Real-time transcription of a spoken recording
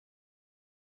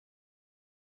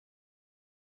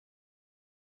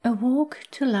A walk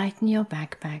to lighten your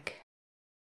backpack.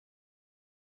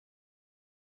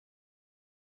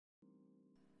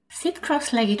 Sit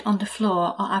cross-legged on the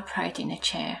floor or upright in a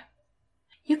chair.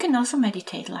 You can also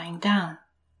meditate lying down.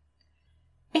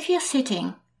 If you're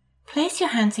sitting, place your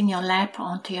hands in your lap or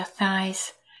onto your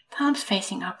thighs, palms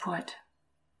facing upward.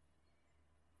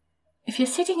 If you're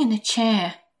sitting in a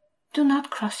chair, do not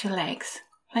cross your legs.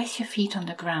 Place your feet on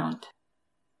the ground.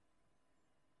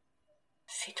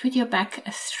 Sit with your back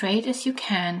as straight as you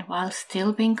can while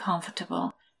still being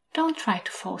comfortable. Don't try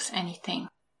to force anything.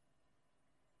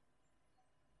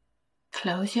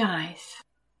 Close your eyes.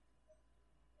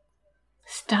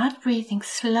 Start breathing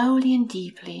slowly and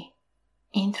deeply,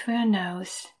 in through your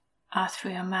nose, out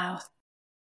through your mouth.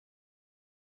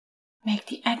 Make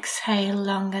the exhale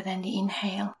longer than the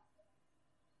inhale.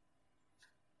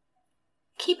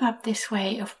 Keep up this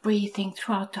way of breathing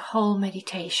throughout the whole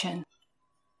meditation.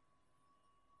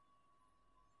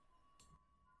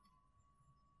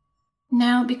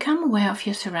 Now become aware of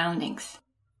your surroundings.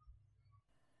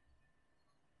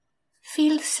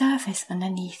 Feel the surface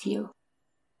underneath you.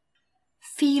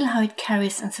 Feel how it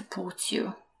carries and supports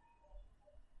you.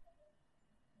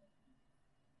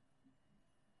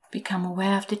 Become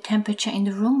aware of the temperature in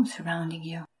the room surrounding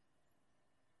you.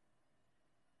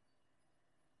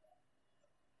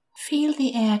 Feel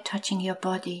the air touching your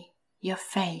body, your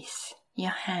face,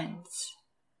 your hands.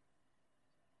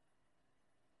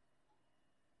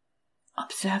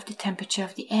 Observe the temperature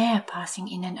of the air passing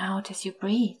in and out as you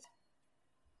breathe.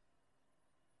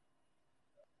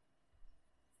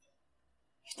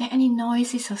 If there are any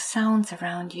noises or sounds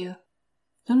around you,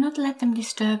 do not let them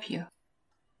disturb you.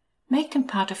 Make them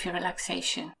part of your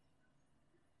relaxation.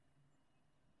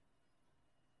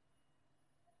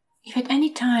 If at any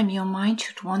time your mind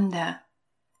should wander,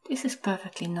 this is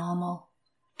perfectly normal.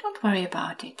 Don't worry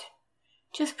about it.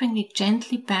 Just bring it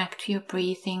gently back to your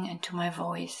breathing and to my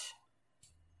voice.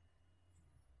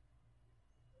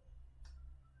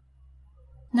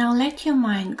 Now let your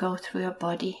mind go through your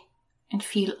body and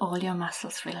feel all your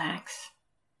muscles relax.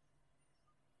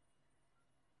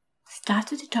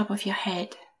 Start at the top of your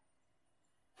head.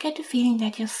 Get the feeling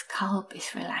that your scalp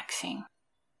is relaxing.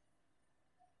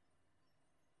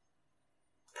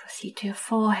 Proceed to your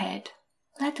forehead.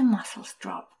 Let the muscles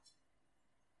drop.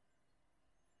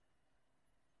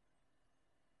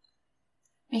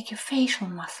 Make your facial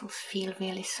muscles feel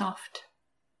really soft.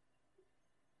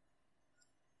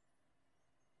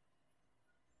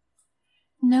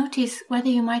 Notice whether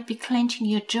you might be clenching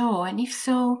your jaw, and if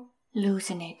so,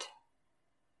 loosen it.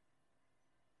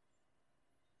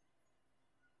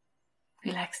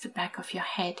 Relax the back of your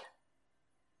head.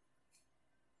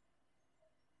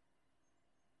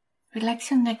 Relax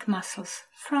your neck muscles,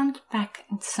 front, back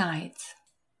and sides.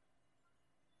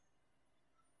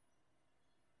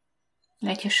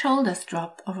 Let your shoulders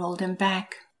drop or roll them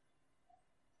back.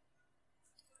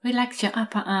 Relax your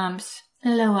upper arms,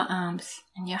 lower arms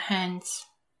and your hands.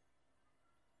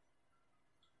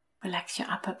 Relax your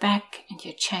upper back and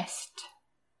your chest.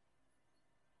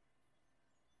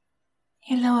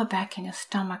 Your lower back and your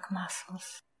stomach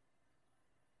muscles.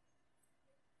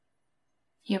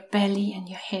 Your belly and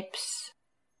your hips.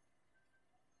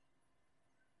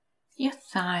 Your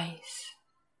thighs.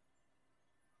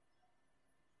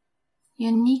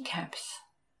 Your kneecaps.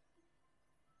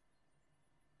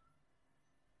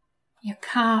 Your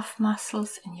calf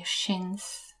muscles and your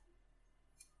shins.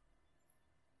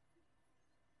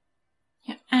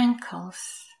 Your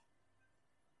ankles.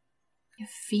 Your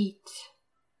feet.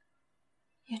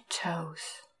 Your toes.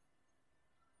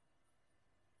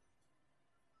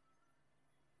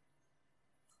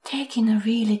 Take in a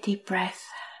really deep breath.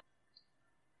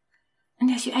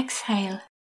 And as you exhale,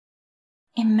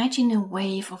 imagine a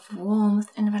wave of warmth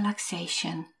and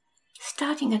relaxation,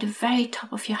 starting at the very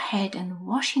top of your head and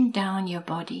washing down your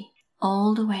body,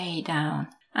 all the way down,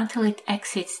 until it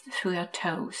exits through your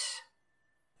toes,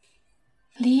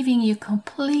 leaving you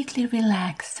completely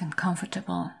relaxed and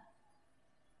comfortable.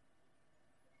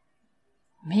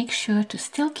 Make sure to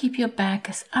still keep your back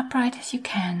as upright as you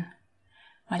can,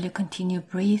 while you continue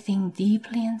breathing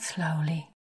deeply and slowly.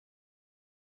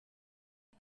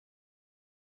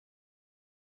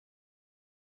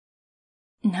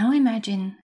 Now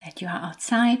imagine that you are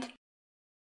outside,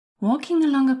 walking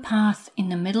along a path in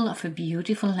the middle of a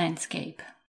beautiful landscape.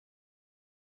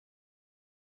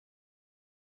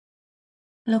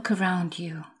 Look around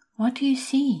you. What do you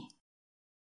see?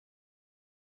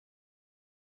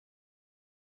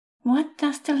 What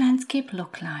does the landscape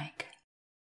look like?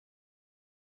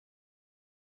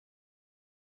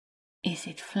 Is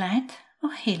it flat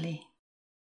or hilly?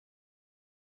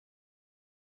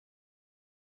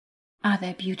 Are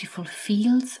there beautiful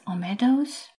fields or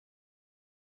meadows?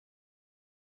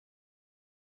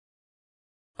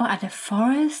 Or are there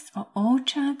forests or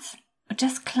orchards, or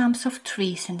just clumps of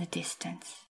trees in the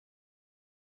distance?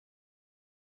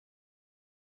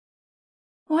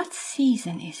 What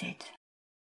season is it?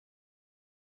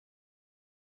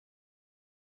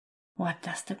 What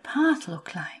does the path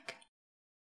look like?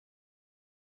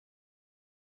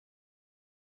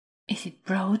 Is it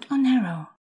broad or narrow?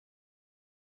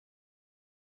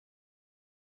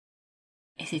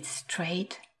 Is it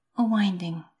straight or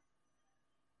winding?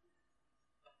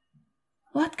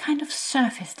 What kind of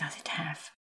surface does it have?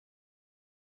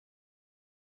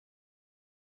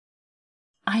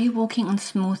 Are you walking on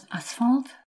smooth asphalt,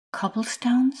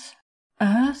 cobblestones,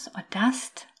 earth or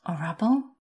dust or rubble?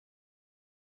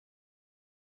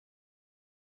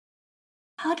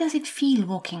 How does it feel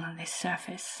walking on this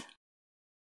surface?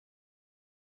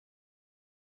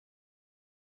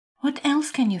 What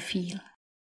else can you feel?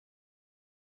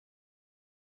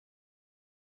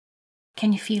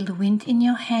 Can you feel the wind in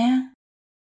your hair?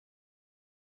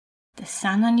 The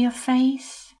sun on your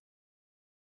face?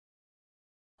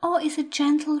 Or is it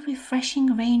gentle,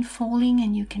 refreshing rain falling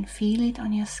and you can feel it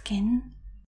on your skin?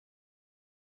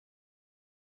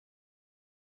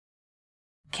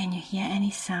 Can you hear any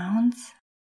sounds?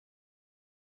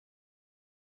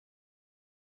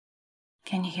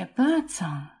 Can you hear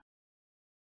birdsong?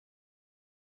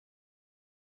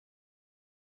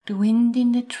 The wind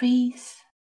in the trees?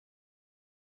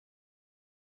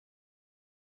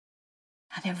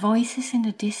 Are there voices in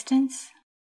the distance?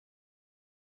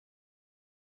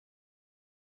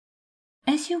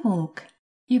 As you walk,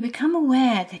 you become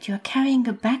aware that you are carrying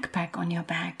a backpack on your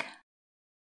back.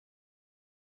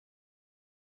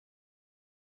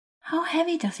 How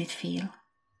heavy does it feel?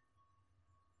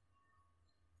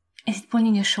 Is it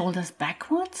pulling your shoulders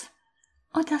backwards,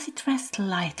 or does it rest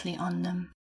lightly on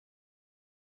them?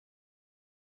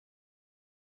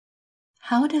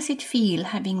 How does it feel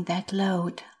having that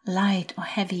load, light or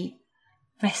heavy,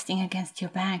 resting against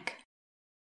your back?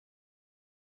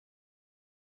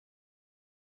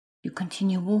 You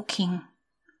continue walking,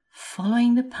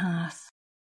 following the path,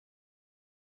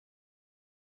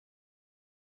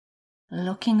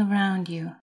 looking around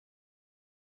you,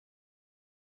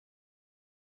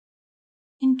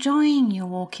 enjoying your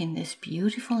walk in this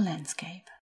beautiful landscape.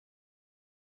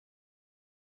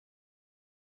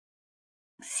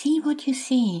 See what you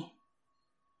see,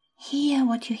 hear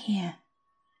what you hear,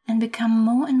 and become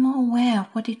more and more aware of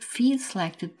what it feels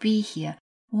like to be here,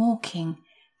 walking,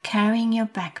 carrying your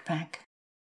backpack.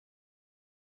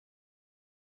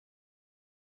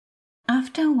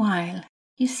 After a while,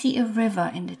 you see a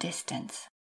river in the distance.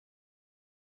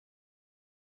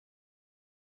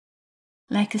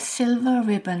 Like a silver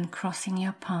ribbon crossing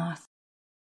your path.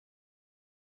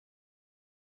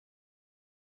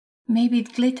 Maybe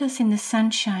it glitters in the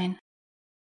sunshine,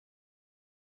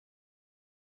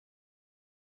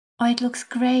 or it looks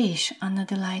greyish under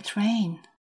the light rain.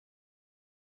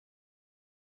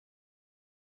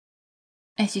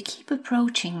 As you keep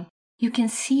approaching, you can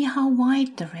see how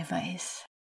wide the river is.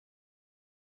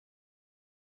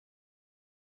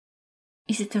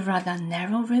 Is it a rather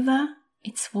narrow river,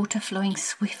 its water flowing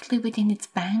swiftly within its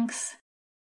banks?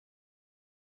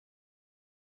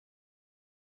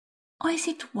 Or is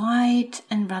it wide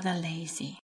and rather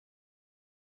lazy?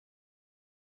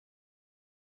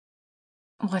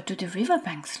 What do the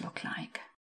riverbanks look like?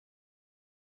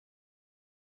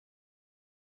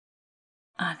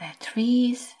 Are there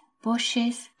trees,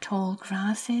 bushes, tall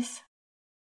grasses?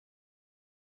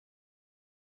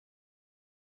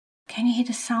 Can you hear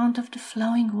the sound of the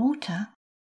flowing water?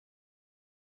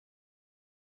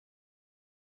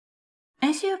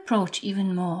 As you approach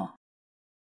even more,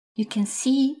 you can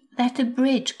see that a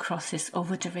bridge crosses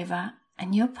over the river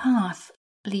and your path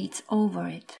leads over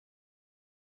it.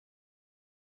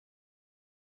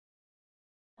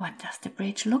 What does the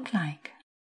bridge look like?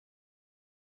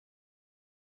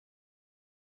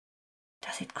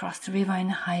 Does it cross the river in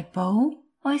a high bow,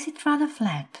 or is it rather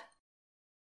flat?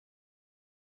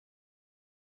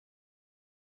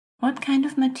 What kind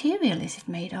of material is it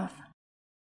made of?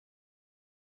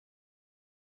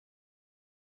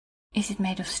 Is it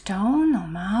made of stone or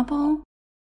marble?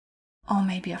 Or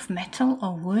maybe of metal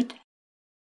or wood?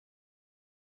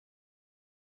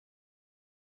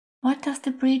 What does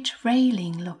the bridge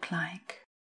railing look like?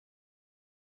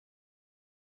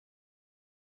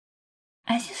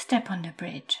 As you step on the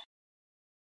bridge,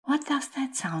 what does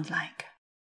that sound like?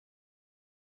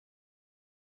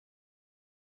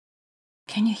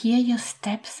 Can you hear your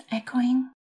steps echoing?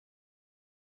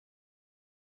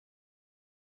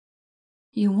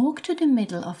 You walk to the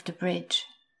middle of the bridge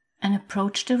and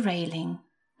approach the railing,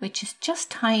 which is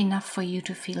just high enough for you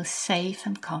to feel safe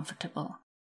and comfortable.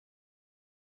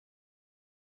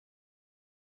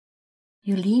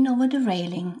 You lean over the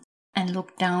railing and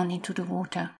look down into the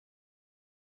water.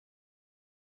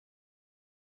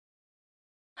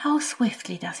 How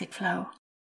swiftly does it flow?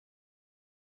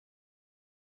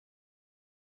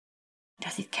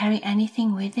 Does it carry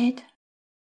anything with it?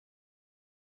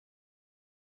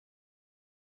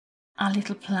 Are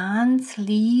little plants,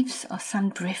 leaves, or some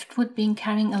driftwood being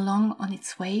carried along on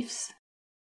its waves?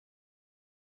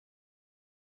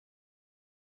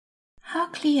 How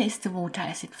clear is the water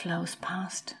as it flows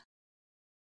past?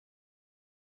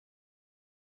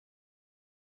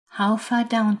 How far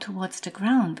down towards the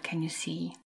ground can you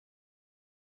see?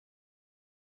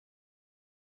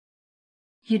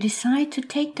 You decide to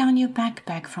take down your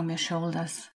backpack from your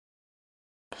shoulders,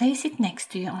 place it next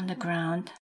to you on the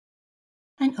ground,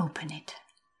 and open it.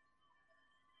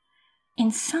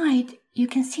 Inside, you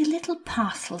can see little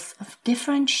parcels of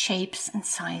different shapes and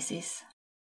sizes.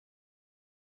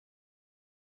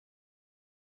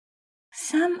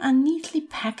 Some are neatly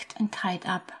packed and tied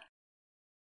up.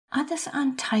 Others are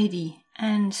untidy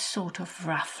and sort of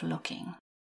rough looking.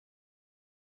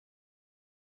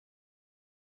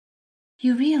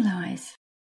 You realize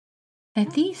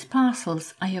that these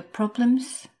parcels are your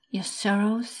problems, your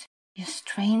sorrows, your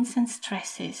strains and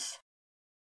stresses,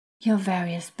 your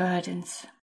various burdens.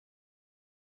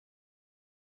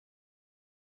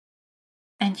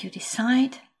 And you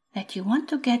decide that you want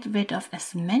to get rid of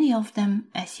as many of them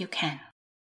as you can.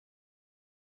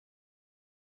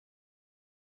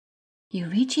 You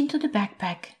reach into the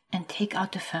backpack and take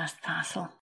out the first parcel.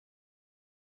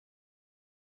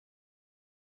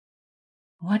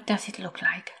 What does it look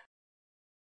like?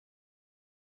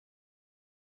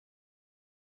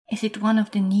 Is it one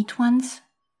of the neat ones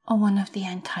or one of the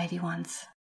untidy ones?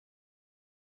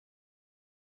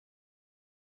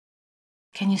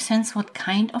 Can you sense what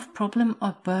kind of problem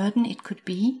or burden it could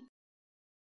be?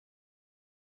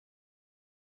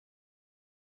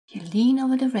 You lean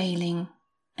over the railing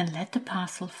and let the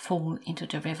parcel fall into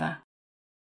the river.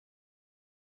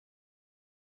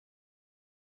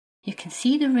 You can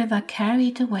see the river carry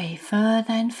it away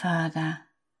further and further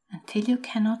until you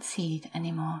cannot see it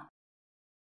anymore.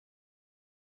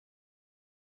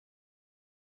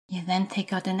 You then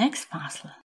take out the next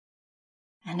parcel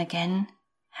and again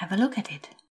have a look at it.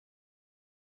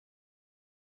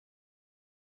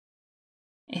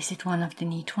 Is it one of the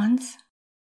neat ones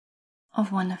or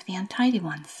one of the untidy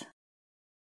ones?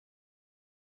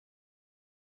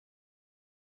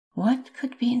 What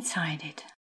could be inside it?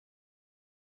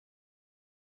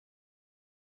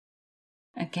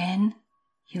 Again,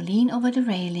 you lean over the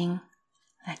railing,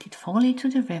 let it fall into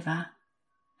the river,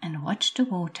 and watch the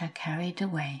water carry it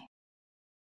away.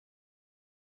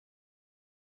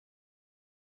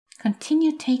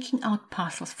 Continue taking out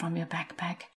parcels from your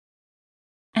backpack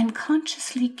and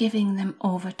consciously giving them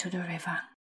over to the river.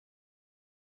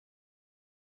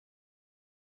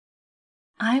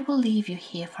 I will leave you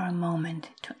here for a moment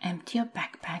to empty your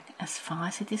backpack as far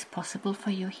as it is possible for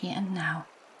you here and now,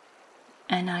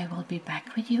 and I will be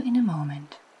back with you in a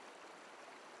moment.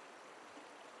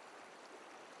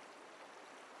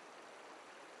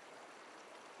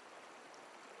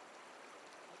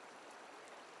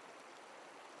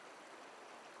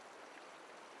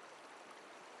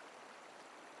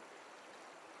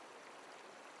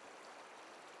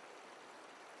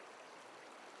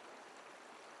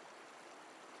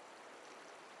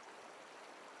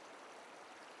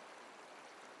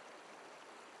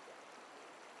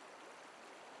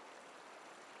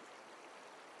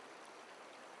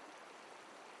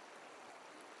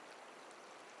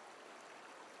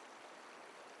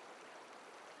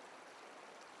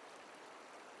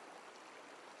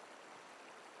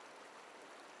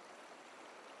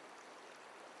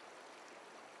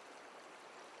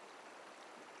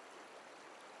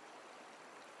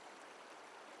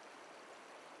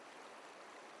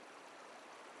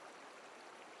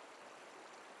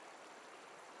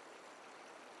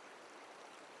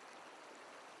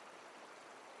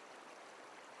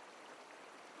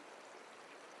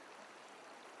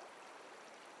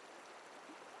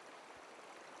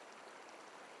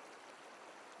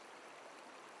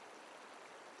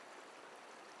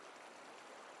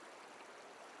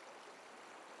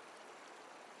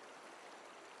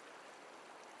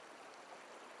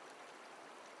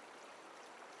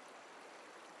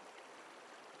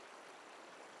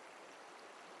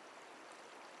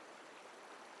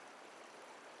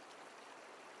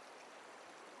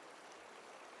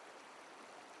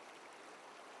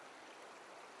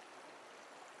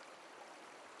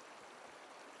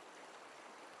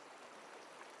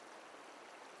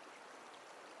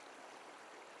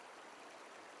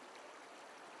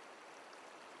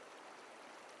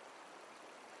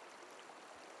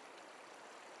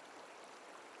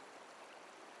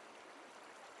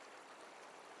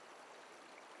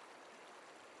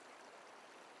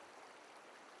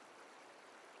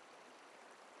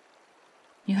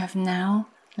 You have now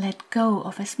let go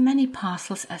of as many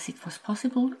parcels as it was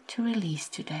possible to release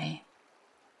today.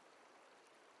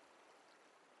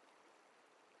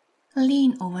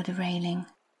 Lean over the railing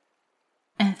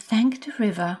and thank the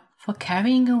river for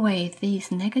carrying away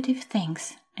these negative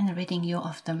things and ridding you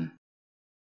of them.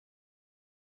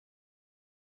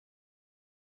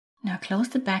 Now close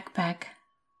the backpack,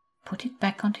 put it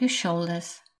back onto your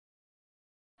shoulders,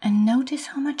 and notice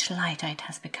how much lighter it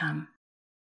has become.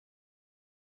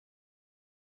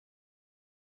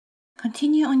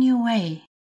 Continue on your way.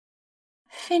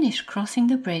 Finish crossing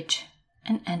the bridge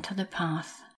and enter the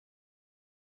path.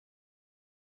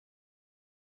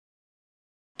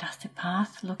 Does the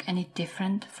path look any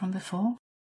different from before?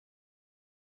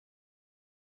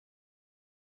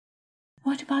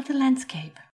 What about the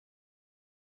landscape?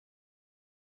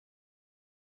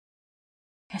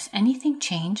 Has anything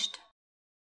changed?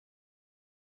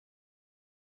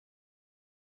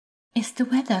 Is the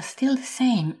weather still the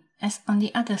same as on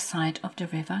the other side of the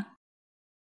river?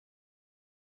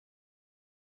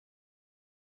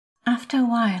 After a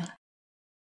while,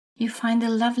 you find a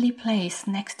lovely place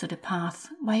next to the path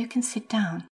where you can sit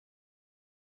down.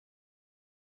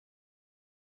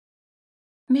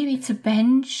 Maybe it's a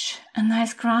bench, a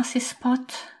nice grassy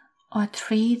spot, or a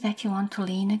tree that you want to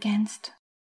lean against.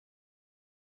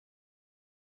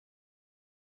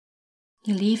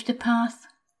 You leave the path,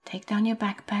 take down your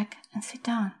backpack and sit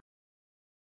down.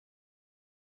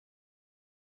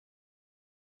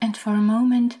 And for a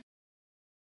moment,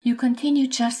 you continue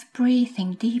just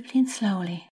breathing deeply and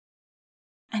slowly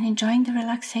and enjoying the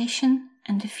relaxation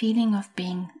and the feeling of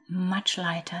being much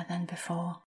lighter than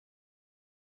before.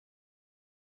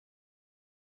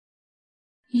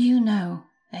 You know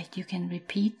that you can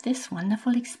repeat this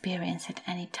wonderful experience at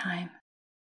any time.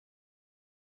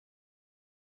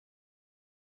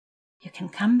 You can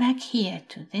come back here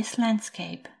to this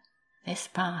landscape, this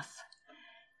path,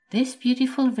 this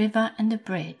beautiful river and the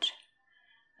bridge,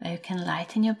 where you can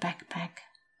lighten your backpack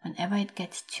whenever it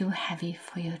gets too heavy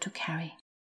for you to carry.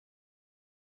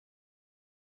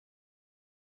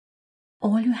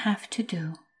 All you have to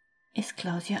do is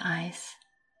close your eyes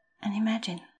and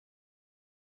imagine.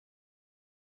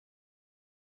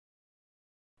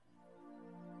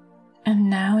 And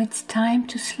now it's time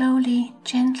to slowly,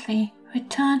 gently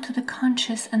return to the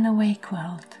conscious and awake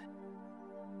world.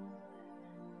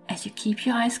 As you keep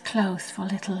your eyes closed for a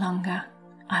little longer,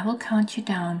 I will count you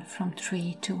down from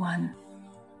 3 to 1.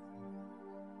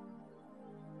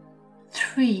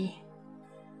 3.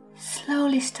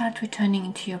 Slowly start returning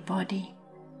into your body.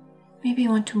 Maybe you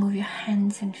want to move your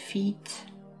hands and feet.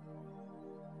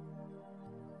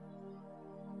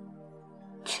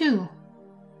 2.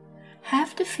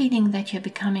 Have the feeling that you're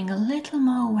becoming a little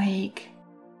more awake,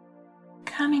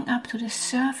 coming up to the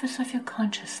surface of your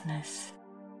consciousness.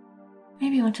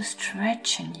 Maybe you want to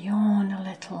stretch and yawn a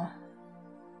little.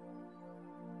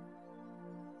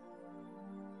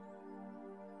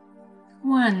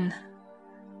 1.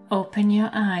 Open your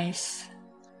eyes.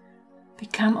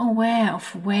 Become aware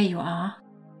of where you are.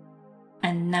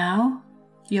 And now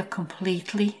you're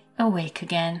completely awake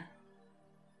again.